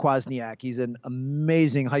named Babe Kwasniak. He's an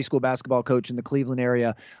amazing high school basketball coach in the Cleveland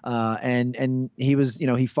area, and he was,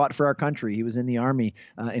 he fought for our country. He was in the Army,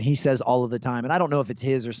 and he says all of the time, and I don't know if it's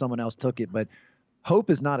his or someone else took it, but hope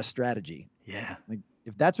is not a strategy. Yeah. Like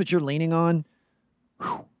if that's what you're leaning on,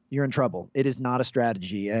 you're in trouble. It is not a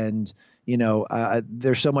strategy, and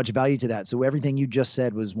there's so much value to that. So everything you just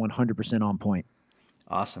said was 100% on point.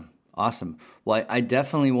 Awesome. Awesome. Well, I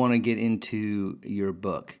definitely want to get into your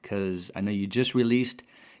book because I know you just released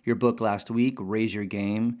your book last week, Raise Your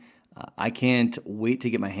Game. I can't wait to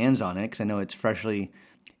get my hands on it because I know it's freshly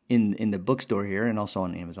in the bookstore here and also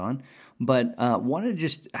on Amazon. But wanted to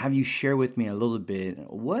just have you share with me a little bit,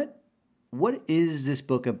 what is this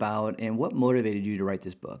book about and what motivated you to write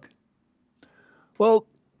this book? Well,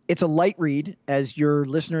 it's a light read, as your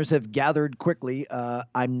listeners have gathered quickly.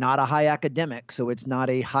 I'm not a high academic, so it's not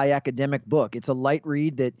a high academic book. It's a light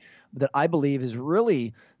read that I believe is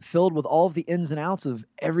really filled with all of the ins and outs of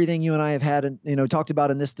everything you and I have had, talked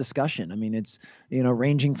about in this discussion. I mean, it's,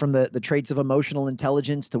 ranging from the traits of emotional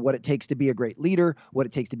intelligence to what it takes to be a great leader, what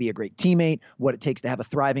it takes to be a great teammate, what it takes to have a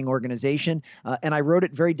thriving organization. And I wrote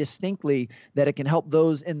it very distinctly that it can help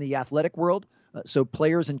those in the athletic world. So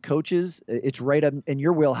players and coaches, it's right in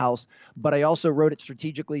your wheelhouse. But I also wrote it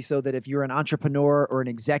strategically so that if you're an entrepreneur or an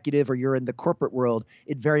executive or you're in the corporate world,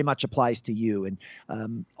 it very much applies to you.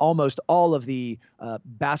 And almost all of the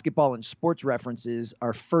basketball and sports references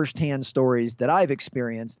are firsthand stories that I've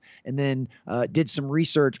experienced, and then did some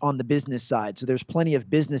research on the business side. So there's plenty of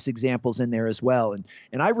business examples in there as well.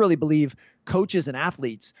 And I really believe coaches and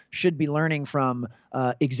athletes should be learning from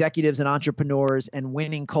executives and entrepreneurs and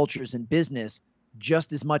winning cultures in business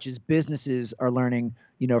just as much as businesses are learning,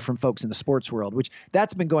 from folks in the sports world, which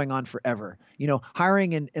that's been going on forever.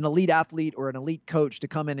 Hiring an elite athlete or an elite coach to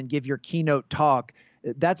come in and give your keynote talk,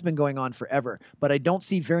 that's been going on forever. But I don't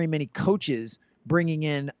see very many coaches bringing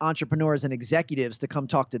in entrepreneurs and executives to come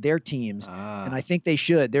talk to their teams. And I think they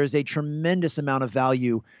should. There's a tremendous amount of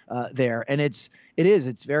value there. And it's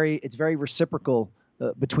very reciprocal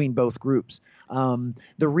between both groups.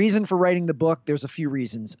 The reason for writing the book, there's a few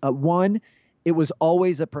reasons. One, it was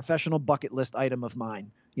always a professional bucket list item of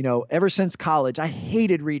mine. Ever since college, I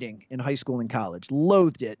hated reading in high school and college,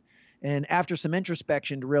 loathed it. And after some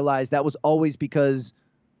introspection to realize that was always because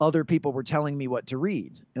other people were telling me what to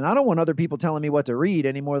read. And I don't want other people telling me what to read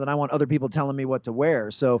any more than I want other people telling me what to wear.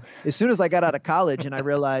 So as soon as I got out of college and I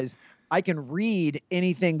realized I can read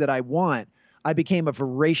anything that I want, I became a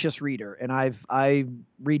voracious reader. And I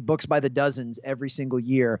read books by the dozens every single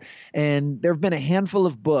year. And there have been a handful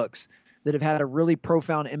of books that have had a really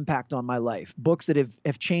profound impact on my life. Books that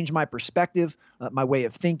have changed my perspective, my way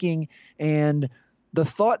of thinking, and the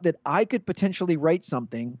thought that I could potentially write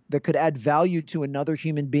something that could add value to another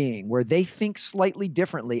human being where they think slightly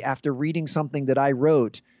differently after reading something that I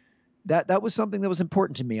wrote, that was something that was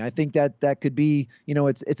important to me. I think that could be,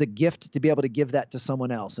 it's a gift to be able to give that to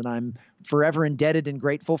someone else. And I'm forever indebted and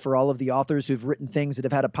grateful for all of the authors who've written things that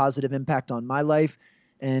have had a positive impact on my life.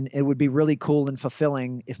 And it would be really cool and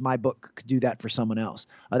fulfilling if my book could do that for someone else.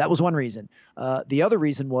 That was one reason. The other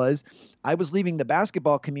reason was I was leaving the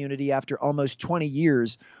basketball community after almost 20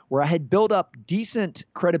 years where I had built up decent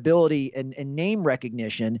credibility and name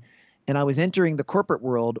recognition. And I was entering the corporate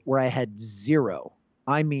world where I had zero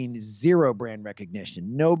brand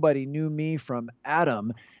recognition. Nobody knew me from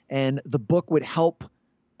Adam. And the book would help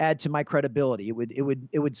add to my credibility.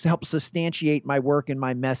 It would help substantiate my work and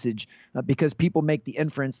my message because people make the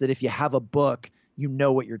inference that if you have a book, you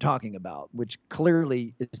know what you're talking about, which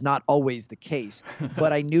clearly is not always the case.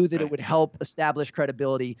 But I knew that it would help establish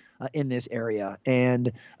credibility in this area.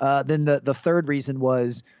 And then the third reason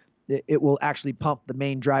was it will actually pump the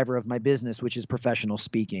main driver of my business, which is professional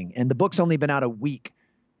speaking. And the book's only been out a week,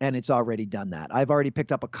 and it's already done that. I've already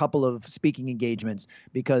picked up a couple of speaking engagements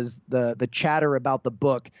because the chatter about the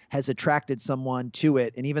book has attracted someone to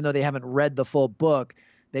it. And even though they haven't read the full book,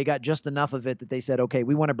 they got just enough of it that they said, okay,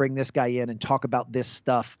 we want to bring this guy in and talk about this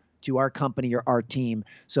stuff to our company or our team.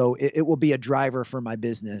 So it will be a driver for my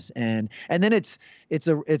business. And then it's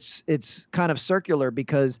kind of circular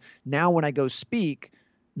because now when I go speak,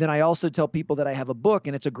 then I also tell people that I have a book,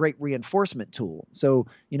 and it's a great reinforcement tool. So,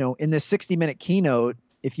 in this 60-minute keynote,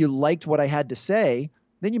 if you liked what I had to say,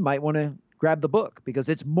 then you might want to grab the book because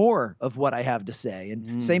it's more of what I have to say.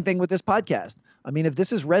 And same thing with this podcast. I mean, if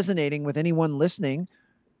this is resonating with anyone listening,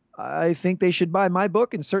 I think they should buy my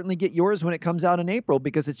book and certainly get yours when it comes out in April,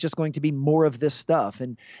 because it's just going to be more of this stuff.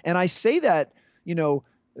 And I say that, you know,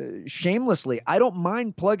 shamelessly. I don't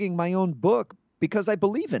mind plugging my own book because I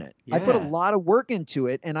believe in it. I put a Yeah. lot of work into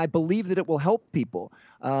it, and I believe that it will help people.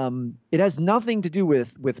 It has nothing to do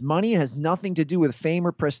with money. It has nothing to do with fame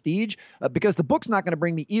or prestige, because the book's not going to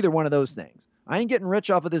bring me either one of those things. I ain't getting rich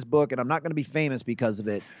off of this book, and I'm not going to be famous because of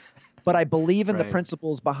it. But I believe in the Right.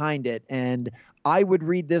 principles behind it, and I would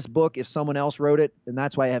read this book if someone else wrote it, and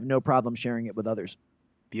that's why I have no problem sharing it with others.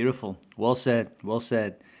 Beautiful. Well said. Well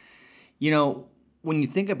said. You know, when you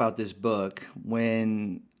think about this book,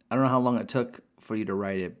 when I don't know how long it took for you to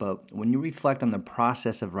write it, but when you reflect on the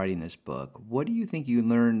process of writing this book, what do you think you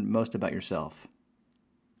learned most about yourself?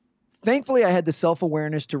 Thankfully, I had the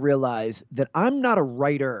self-awareness to realize that I'm not a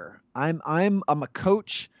writer. I'm a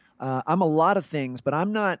coach. I'm a lot of things, but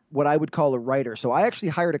I'm not what I would call a writer. So I actually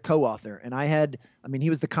hired a co-author, and I mean,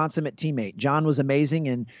 he was the consummate teammate. John was amazing,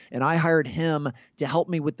 and I hired him to help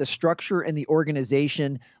me with the structure and the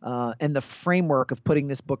organization, and the framework of putting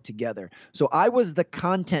this book together. So I was the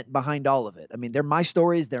content behind all of it. I mean, they're my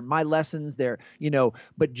stories, they're my lessons,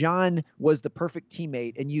 but John was the perfect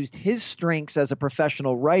teammate and used his strengths as a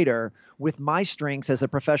professional writer with my strengths as a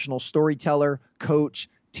professional storyteller, coach,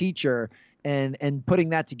 teacher, and putting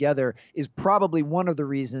that together is probably one of the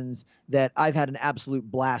reasons that I've had an absolute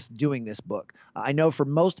blast doing this book. I know for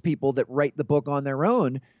most people that write the book on their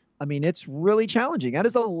own, I mean, it's really challenging. That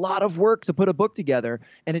is a lot of work to put a book together,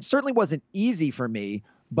 and it certainly wasn't easy for me.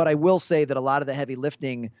 But I will say that a lot of the heavy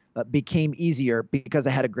lifting became easier because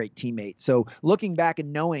I had a great teammate. So looking back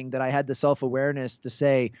and knowing that I had the self-awareness to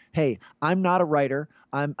say, hey, I'm not a writer.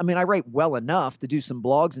 I write well enough to do some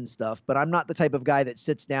blogs and stuff, but I'm not the type of guy that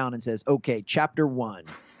sits down and says, okay, chapter 1,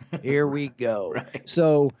 here we go. Right.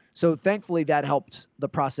 So thankfully that helped the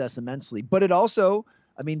process immensely. But it also,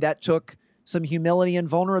 I mean, that took some humility and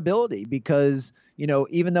vulnerability because,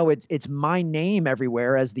 even though it's my name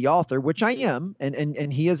everywhere as the author, which I am,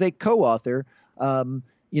 and he is a co-author,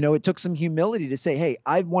 it took some humility to say, hey,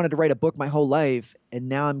 I've wanted to write a book my whole life, and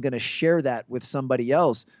now I'm going to share that with somebody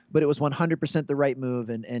else. But it was 100% the right move,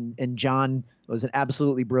 and John was an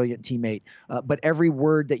absolutely brilliant teammate. But every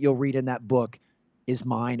word that you'll read in that book is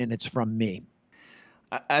mine, and it's from me.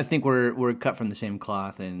 I think we're cut from the same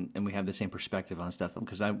cloth, and we have the same perspective on stuff.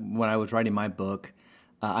 Because when I was writing my book,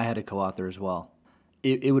 I had a co-author as well.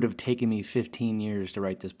 It would have taken me 15 years to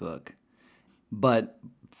write this book, but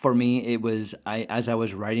for me, as I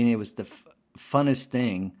was writing, it was the funnest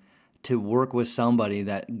thing to work with somebody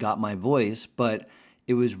that got my voice. But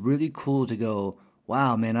it was really cool to go,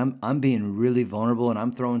 wow, man, I'm being really vulnerable, and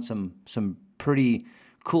I'm throwing some pretty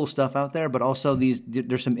cool stuff out there. But also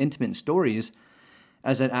there's some intimate stories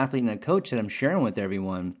as an athlete and a coach that I'm sharing with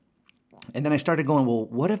everyone. And then I started going, well,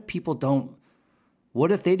 what if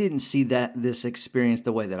they didn't see this experience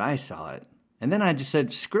the way that I saw it? And then I just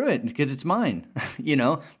said, screw it, because it's mine,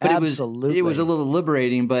 But Absolutely. it was a little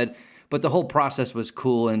liberating, but the whole process was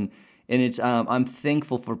cool, and it's I'm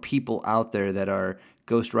thankful for people out there that are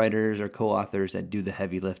ghostwriters or co-authors that do the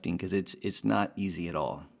heavy lifting, because it's not easy at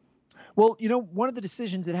all. Well, one of the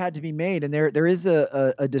decisions that had to be made, and there is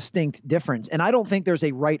a distinct difference, and I don't think there's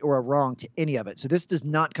a right or a wrong to any of it. So this does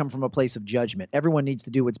not come from a place of judgment. Everyone needs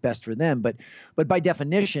to do what's best for them, but by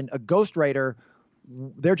definition, a ghostwriter,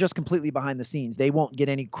 they're just completely behind the scenes. They won't get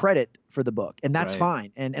any credit for the book, and that's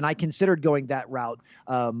Right. fine. And I considered going that route.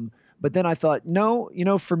 But then I thought, no,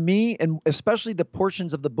 for me, and especially the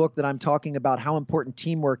portions of the book that I'm talking about, how important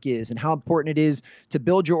teamwork is and how important it is to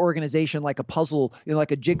build your organization like a puzzle, like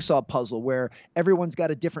a jigsaw puzzle where everyone's got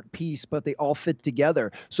a different piece, but they all fit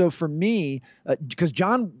together. So for me, because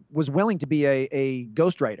John was willing to be a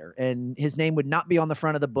ghostwriter, and his name would not be on the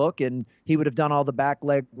front of the book, and he would have done all the back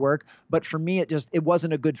leg work. But for me, it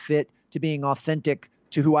wasn't a good fit to being authentic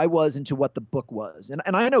to who I was and to what the book was. And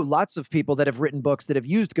I know lots of people that have written books that have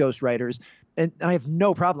used ghostwriters, and I have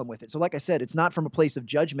no problem with it. So like I said, it's not from a place of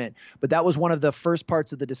judgment, but that was one of the first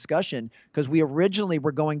parts of the discussion, because we originally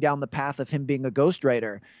were going down the path of him being a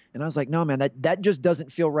ghostwriter. And I was like, no, man, that just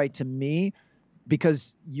doesn't feel right to me,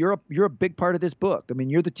 because you're a big part of this book. I mean,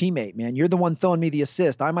 you're the teammate, man. You're the one throwing me the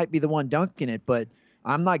assist. I might be the one dunking it, but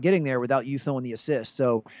I'm not getting there without you throwing the assist.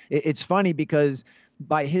 So it's funny because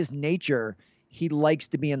by his nature, he likes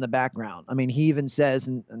to be in the background. I mean, he even says,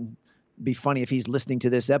 and it'd be funny if he's listening to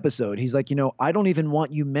this episode, he's like, I don't even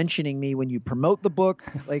want you mentioning me when you promote the book.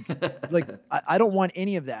 Like I don't want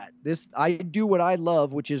any of that. I do what I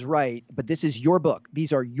love, which is right, but this is your book.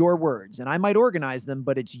 These are your words, and I might organize them,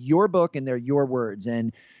 but it's your book and they're your words.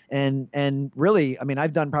 And really, I mean,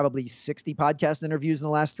 I've done probably 60 podcast interviews in the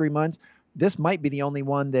last 3 months. this might be the only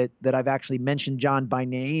one that I've actually mentioned John by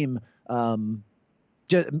name.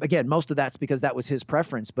 Again, most of that's because that was his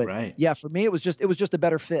preference, but Right. yeah, for me, it was just a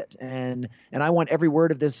better fit. And I want every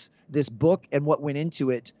word of this book and what went into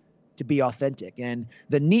it to be authentic. And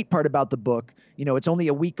the neat part about the book, it's only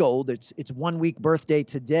a week old. It's 1 week birthday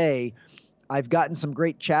today. I've gotten some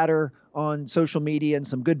great chatter on social media and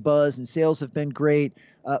some good buzz, and sales have been great.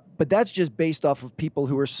 But that's just based off of people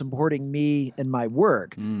who are supporting me and my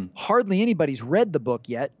work. Hardly anybody's read the book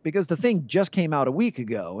yet because the thing just came out a week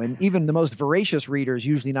ago. And even the most voracious readers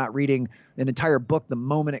usually not reading an entire book the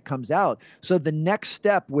moment it comes out. So the next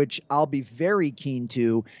step, which I'll be very keen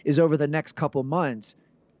to, is over the next couple months,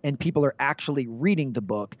 and people are actually reading the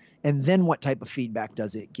book. And then what type of feedback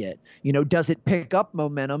does it get? Does it pick up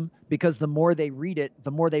momentum because the more they read it,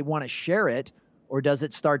 the more they want to share it? Or does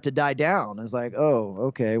it start to die down? It's like, oh,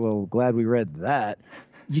 okay, well, glad we read that.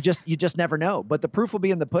 You just never know. But the proof will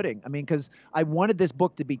be in the pudding. I mean, because I wanted this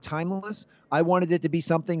book to be timeless. I wanted it to be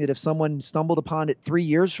something that if someone stumbled upon it 3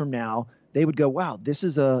 years from now, they would go, wow, this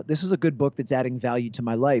is a good book that's adding value to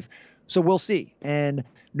my life. So we'll see. And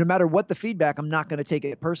no matter what the feedback, I'm not going to take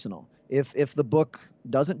it personal. If the book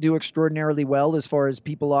doesn't do extraordinarily well as far as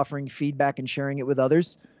people offering feedback and sharing it with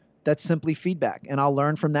others, that's simply feedback. And I'll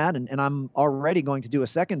learn from that. And I'm already going to do a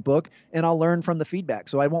second book, and I'll learn from the feedback.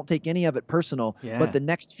 So I won't take any of it personal. Yeah. But the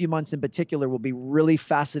next few months in particular will be really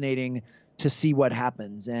fascinating to see what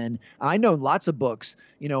happens. And I know lots of books.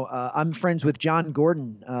 I'm friends with John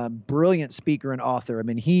Gordon, brilliant speaker and author. I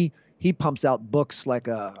mean, he pumps out books like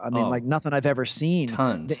like nothing I've ever seen.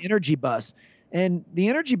 Tons. The Energy Bus. And the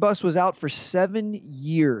Energy Bus was out for 7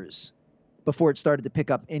 years before it started to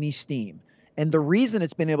pick up any steam. And the reason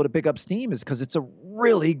it's been able to pick up steam is because it's a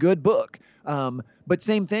really good book. But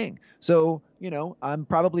same thing. So, I'm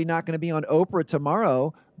probably not going to be on Oprah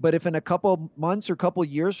tomorrow, but if in a couple months or couple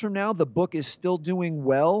years from now, the book is still doing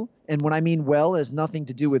well, and when I mean well, it has nothing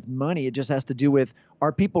to do with money. It just has to do with,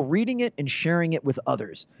 are people reading it and sharing it with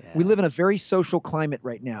others? Yeah. We live in a very social climate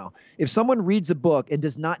right now. If someone reads a book and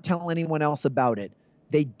does not tell anyone else about it,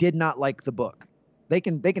 they did not like the book. They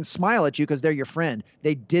can smile at you because they're your friend.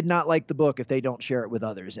 They did not like the book if they don't share it with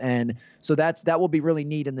others. And so that will be really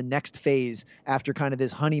neat in the next phase after kind of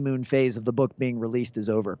this honeymoon phase of the book being released is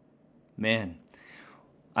over. Man,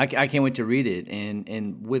 I can't wait to read it.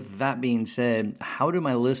 And with that being said, how do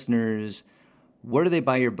my listeners, where do they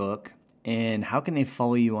buy your book, and how can they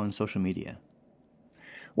follow you on social media?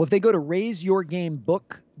 Well, if they go to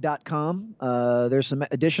raiseyourgamebook.com, there's some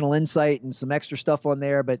additional insight and some extra stuff on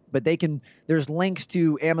there, but there's links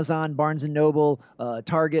to Amazon, Barnes & Noble,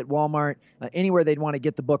 Target, Walmart, anywhere they'd want to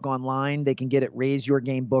get the book online, they can get it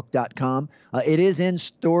raiseyourgamebook.com. It is in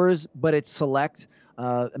stores, but it's select.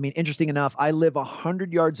 Interesting enough, I live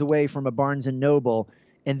 100 yards away from a Barnes & Noble,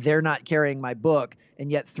 and they're not carrying my book, and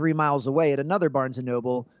yet 3 miles away at another Barnes &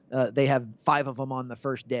 Noble, they have 5 of them on the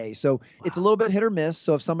first day. So It's a little bit hit or miss.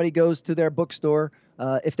 So if somebody goes to their bookstore,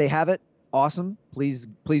 if they have it, awesome. Please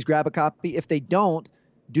grab a copy. If they don't,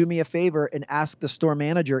 do me a favor and ask the store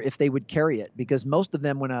manager if they would carry it. Because most of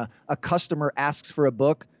them, when a customer asks for a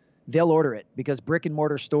book, they'll order it because brick and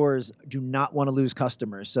mortar stores do not want to lose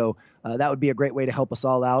customers. So that would be a great way to help us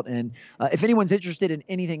all out. And if anyone's interested in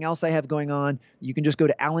anything else I have going on, you can just go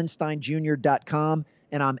to alansteinjr.com.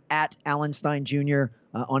 And I'm at Alan Stein Jr.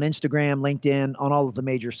 On Instagram, LinkedIn, on all of the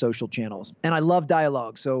major social channels. And I love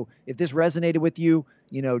dialogue. So if this resonated with you,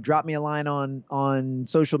 drop me a line on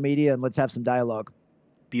social media and let's have some dialogue.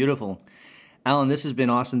 Beautiful. Alan, this has been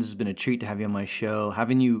awesome. This has been a treat to have you on my show.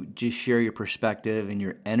 Having you just share your perspective and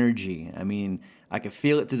your energy. I mean, I can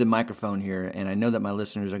feel it through the microphone here, and I know that my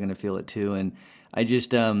listeners are going to feel it too. And I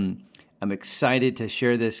just, I'm excited to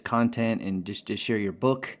share this content and just to share your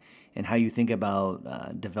book and how you think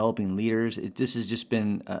about developing leaders. This has just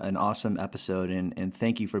been an awesome episode, and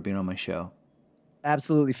thank you for being on my show.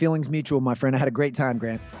 Absolutely. Feelings mutual, my friend. I had a great time,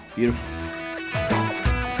 Grant. Beautiful.